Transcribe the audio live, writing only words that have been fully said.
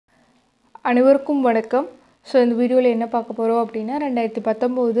அனைவருக்கும் வணக்கம். இந்த வீடியோவில் என்ன பார்க்க போகிறோம் அப்படின்னா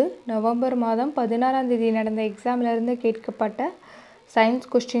 2019 நவம்பர் மாதம் 16ஆம் தேதி நடந்த எக்ஸாம்லேருந்து கேட்கப்பட்ட சயின்ஸ்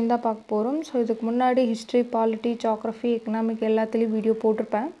கொஸ்டின் தான் பார்க்க போகிறோம். இதுக்கு முன்னாடி ஹிஸ்ட்ரி, பாலிட்டி, ஜியாகிரஃபி, எக்கனாமிக் எல்லாத்துலேயும் வீடியோ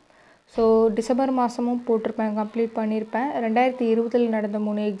போட்டிருப்பேன். டிசம்பர் மாதமும் போட்டிருப்பேன், கம்ப்ளீட் பண்ணியிருப்பேன். 2020 நடந்த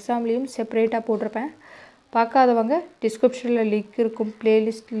 3 எக்ஸாம்லேயும் செப்பரேட்டாக போட்டிருப்பேன். பார்க்காதவங்க டிஸ்கிரிப்ஷனில் லிங்க் இருக்கும்,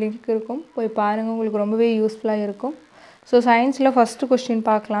 பிளேலிஸ்ட் லிங்க் இருக்கும், போய் பாருங்கள், உங்களுக்கு ரொம்பவே யூஸ்ஃபுல்லாக இருக்கும். சயின்ஸில் ஃபஸ்ட்டு கொஸ்டின்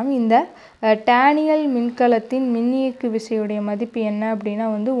பார்க்கலாம். இந்த டேனியல் மின்கலத்தின் மின்னியக்கு விசையுடைய மதிப்பு என்ன அப்படின்னா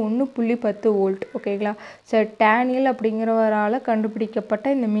 1.10 வோல்ட். ஓகேங்களா? டேனியல் அப்படிங்கிறவரால் கண்டுபிடிக்கப்பட்ட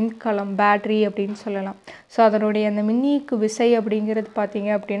இந்த மின்கலம், பேட்ரி அப்படின்னு சொல்லலாம். அதனுடைய அந்த மின்னியக்கு விசை அப்படிங்கிறது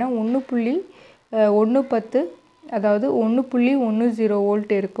பார்த்தீங்க அப்படின்னா 1.10, அதாவது 1.10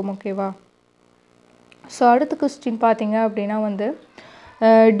 வோல்ட் இருக்கும். ஓகேவா? அடுத்த கொஸ்டின் பார்த்தீங்க அப்படின்னா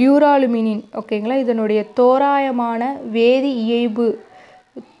டியூராலுமினின். ஓகேங்களா? இதனுடைய தோராயமான வேதி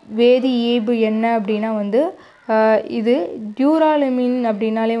இயைபு என்ன அப்படின்னா இது டியூராலுமின்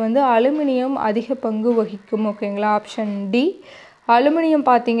அப்படின்னாலே அலுமினியம் அதிக பங்கு வகிக்கும். ஓகேங்களா? Option D. அலுமினியம்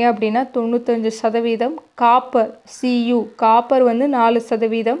பார்த்தீங்க அப்படின்னா 95%, copper Cu copper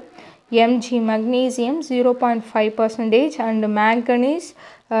 4%, Mg magnesium 0.5% and manganese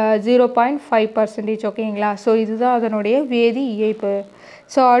 0.5%. ஓகேங்களா? இதுதான் அதனுடைய வேதி இயைபு.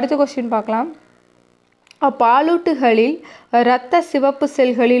 அடுத்த கொஸ்டின் பார்க்கலாம். பாலூட்டுகளில் இரத்த சிவப்பு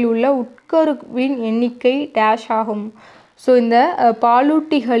செல்களில் உள்ள உட்கருவின் எண்ணிக்கை டேஷ் ஆகும். இந்த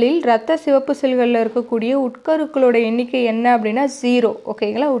பாலூட்டிகளில் இரத்த சிவப்பு செல்களில் இருக்கக்கூடிய உட்கருக்களோட எண்ணிக்கை என்ன அப்படின்னா 0.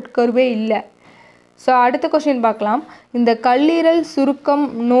 ஓகேங்களா? உட்கருவே இல்லை. அடுத்த கொஸ்டின் பார்க்கலாம். இந்த கல்லீரல் சுருக்கம்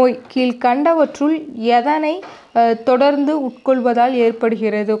நோய் கீழ்கண்டவற்றுள் எதனை தொடர்ந்து உட்கொள்வதால்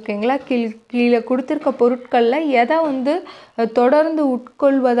ஏற்படுகிறது? ஓகேங்களா? கீழே கொடுத்துருக்க பொருட்களில் எதை தொடர்ந்து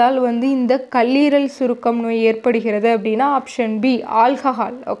உட்கொள்வதால் இந்த கல்லீரல் சுருக்கம் நோய் ஏற்படுகிறது அப்படின்னா ஆப்ஷன் பி,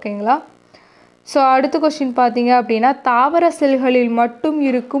 ஆல்கஹால். ஓகேங்களா? அடுத்த கொஸ்டின் பார்த்தீங்க அப்படின்னா தாவர செல்களில் மட்டும்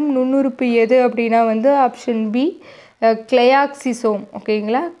இருக்கும் நுண்ணுறுப்பு எது அப்படின்னா ஆப்ஷன் பி, கிளையாக்சிசோம்.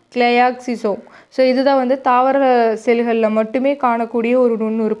 ஓகேங்களா? கிளையாக்சிசோம். இதுதான் தாவர செல்களில் மட்டுமே காணக்கூடிய ஒரு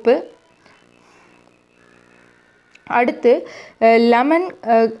நுண்ணுறுப்பு. அடுத்து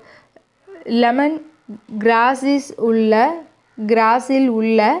லெமன் கிராஸில்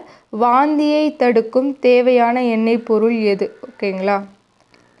உள்ள வாந்தியை தடுக்கும் தேவையான எண்ணெய் பொருள் எது? ஓகேங்களா?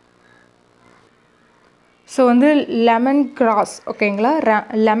 Lemon grass. ஓகேங்களா?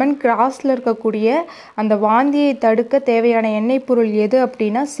 லெமன் கிராஸில் இருக்கக்கூடிய அந்த வாந்தியை தடுக்க தேவையான எண்ணெய் பொருள் எது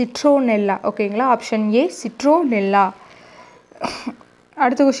அப்படின்னா சிட்ரோனெல்லா. ஓகேங்களா? Option A, citronella.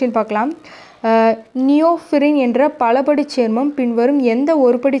 அடுத்த கொஸ்டின் பார்க்கலாம். நியோஃபிரின் என்ற பலபடி சேர்மம் பின்வரும் எந்த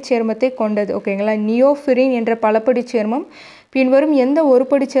ஒருபடி சேர்மத்தை கொண்டது? ஓகேங்களா? நியோஃபிரின் என்ற பலபடி சேர்மம் பின்வரும் எந்த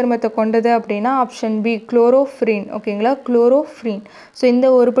ஒருபடி சேர்மத்தை கொண்டது அப்படின்னா ஆப்ஷன் பி, குளோரோஃபிரின். ஓகேங்களா? குளோரோஃபிரின். இந்த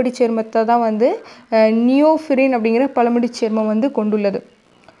ஒருபடி சேர்மத்தை தான் நியோஃபிரின் அப்படிங்கிற பலபடி சேர்மம் கொண்டுள்ளது.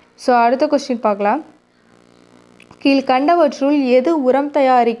 அடுத்த கொஸ்டின் பார்க்கலாம். கீழ்கண்டவற்றுள் எது உரம்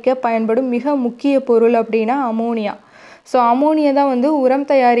தயாரிக்க பயன்படும் மிக முக்கிய பொருள் அப்படின்னா அமோனியா. அமோனியா தான் உரம்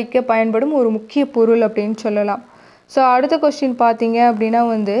தயாரிக்க பயன்படும் ஒரு முக்கிய பொருள் அப்படின்னு சொல்லலாம். அடுத்த கொஸ்டின் பார்த்தீங்க அப்படின்னா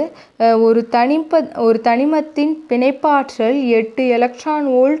ஒரு தனிமத்தின் பிணைப்பாற்றல் 8 எலக்ட்ரான்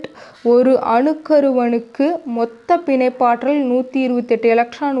வோல்ட், ஒரு அணுக்கருவனுக்கு மொத்த பிணைப்பாற்றல் 128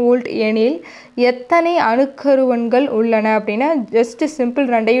 எலக்ட்ரான் வோல்ட் எனில் எத்தனை அணுக்கருவன்கள் உள்ளன அப்படின்னா ஜஸ்ட் சிம்பிள்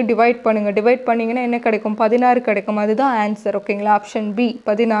ரெண்டையும் டிவைட் பண்ணுங்கள். டிவைட் பண்ணிங்கன்னா என்ன கிடைக்கும்? 16 கிடைக்கும். அதுதான் ஆன்சர். ஓகேங்களா? Option B,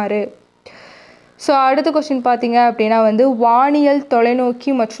 16. அடுத்த கொஸ்டின் பார்த்தீங்க அப்படின்னா வானியல்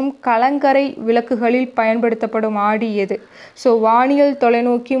தொலைநோக்கி மற்றும் கலங்கரை விளக்குகளில் பயன்படுத்தப்படும் ஆடி எது? வானியல்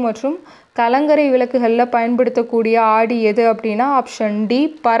தொலைநோக்கி மற்றும் கலங்கரை விளக்குகளில் பயன்படுத்தக்கூடிய ஆடி எது அப்படின்னா ஆப்ஷன் டி,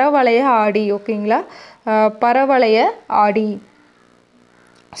 பரவளைய ஆடி. ஓகேங்களா? பரவளைய ஆடி.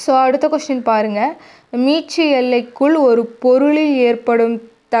 அடுத்த கொஸ்டின் பாருங்கள். மீட்சி எல்லைக்குள் ஒரு பொருளில் ஏற்படும்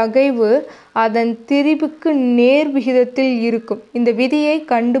தகைவு அதன் திரிபுக்கு நேர் விகிதத்தில் இருக்கும். இந்த விதியை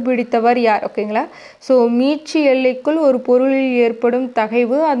கண்டுபிடித்தவர் யார்? ஓகேங்களா? மீட்சி எல்லைக்குள் ஒரு பொருளில் ஏற்படும்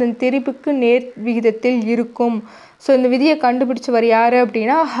தகைவு அதன் திரிபுக்கு நேர் விகிதத்தில் இருக்கும். இந்த விதியை கண்டுபிடிச்சவர் யார்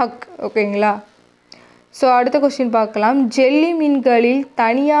அப்படின்னா ஹக். ஓகேங்களா? அடுத்த கொஸ்டின் பார்க்கலாம். ஜெல்லி மீன்களில்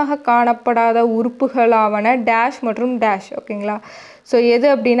தனியாக காணப்படாத உறுப்புகளாவன டேஷ் மற்றும் டேஷ். ஓகேங்களா? எது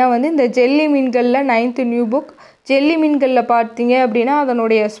அப்படின்னா இந்த ஜெல்லி மீன்களில் 9th நியூ புக். ஜெல்லி மீன்களில் பார்த்தீங்க அப்படின்னா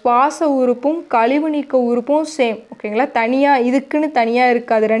அதனுடைய சுவாச உறுப்பும் கழிவு நீக்க உறுப்பும் சேம். ஓகேங்களா? தனியாக இதுக்குன்னு தனியாக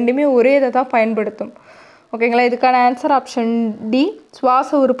இருக்காது, ரெண்டுமே ஒரே இதை தான் பயன்படுத்தும். ஓகேங்களா? இதுக்கான ஆன்சர் ஆப்ஷன் டி, சுவாச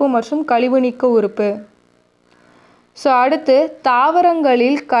உறுப்பு மற்றும் கழிவு நீக்க உறுப்பு. ஸோ அடுத்து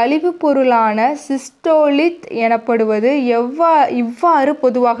தாவரங்களில் கழிவுப் பொருளான சிஸ்டோலித் எனப்படுவது இவ்வாறு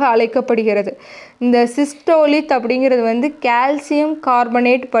பொதுவாக அழைக்கப்படுகிறது. இந்த சிஸ்டோலித் அப்படிங்கிறது வந்து கால்சியம்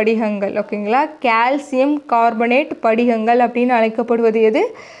கார்பனேட் படிகங்கள். ஓகேங்களா, கால்சியம் கார்பனேட் படிகங்கள் அப்படின்னு அழைக்கப்படுவது எது?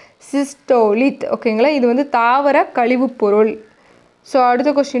 சிஸ்டோலித். ஓகேங்களா, இது வந்து தாவர கழிவுப் பொருள். ஸோ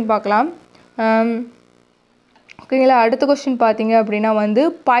அடுத்த கொஸ்டின் பார்க்கலாம். ஓகேங்களா, அடுத்த கொஸ்டின் பார்த்தீங்க அப்படின்னா வந்து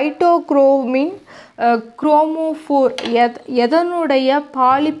பைட்டோக்ரோமின் குரோமோஃபோர் எதனுடைய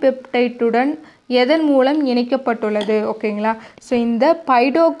பாலிபெப்டைட்டுடன் எதன் மூலம் இணைக்கப்பட்டுள்ளது? ஓகேங்களா, ஸோ இந்த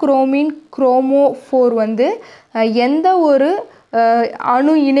பைட்டோக்ரோமின் குரோமோஃபோர் வந்து எந்த ஒரு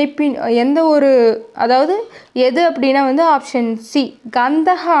அணு இணைப்பின் அதாவது எது அப்படின்னா வந்து ஆப்ஷன் சி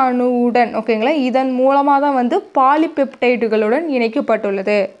கந்தக அணுவுடன். ஓகேங்களா, இதன் மூலமாக தான் வந்து பாலிபெப்டைடுகளுடன்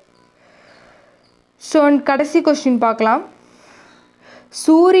இணைக்கப்பட்டுள்ளது. ஸோ கடைசி கொஸ்டின் பார்க்கலாம்.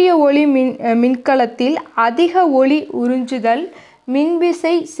 சூரிய ஒளி மின்கலத்தில் அதிக ஒளி உறிஞ்சுதல்,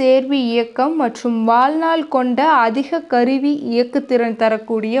 மின்விசை சேர்வி இயக்கம் மற்றும் வாழ்நாள் கொண்ட அதிக கருவி இயக்குத்திறன்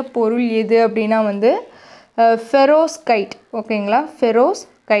தரக்கூடிய பொருள் எது அப்படின்னா வந்து ஃபெரோஸ்கைட். ஓகேங்களா,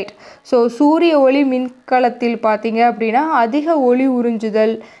 ஃபெரோஸ்கைட். ஸோ சூரிய ஒளி மின்கலத்தில் பார்த்தீங்க அப்படின்னா அதிக ஒளி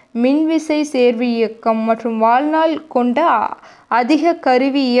உறிஞ்சுதல், மின்விசை சேர்வி இயக்கம் மற்றும் வாழ்நாள் கொண்ட அதிக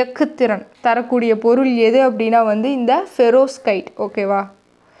கருவி இயக்குத்திறன் தரக்கூடிய பொருள் எது அப்படின்னா வந்து இந்த ஃபெரோஸ்கைட். ஓகேவா,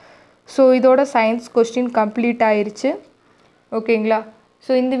 ஸோ இதோட சயின்ஸ் கொஸ்டின் கம்ப்ளீட் ஆயிடுச்சு. ஓகேங்களா,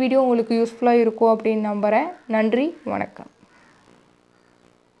 ஸோ இந்த வீடியோ உங்களுக்கு யூஸ்ஃபுல்லாக இருக்கும் அப்படின்னு நம்புகிறேன். நன்றி, வணக்கம்.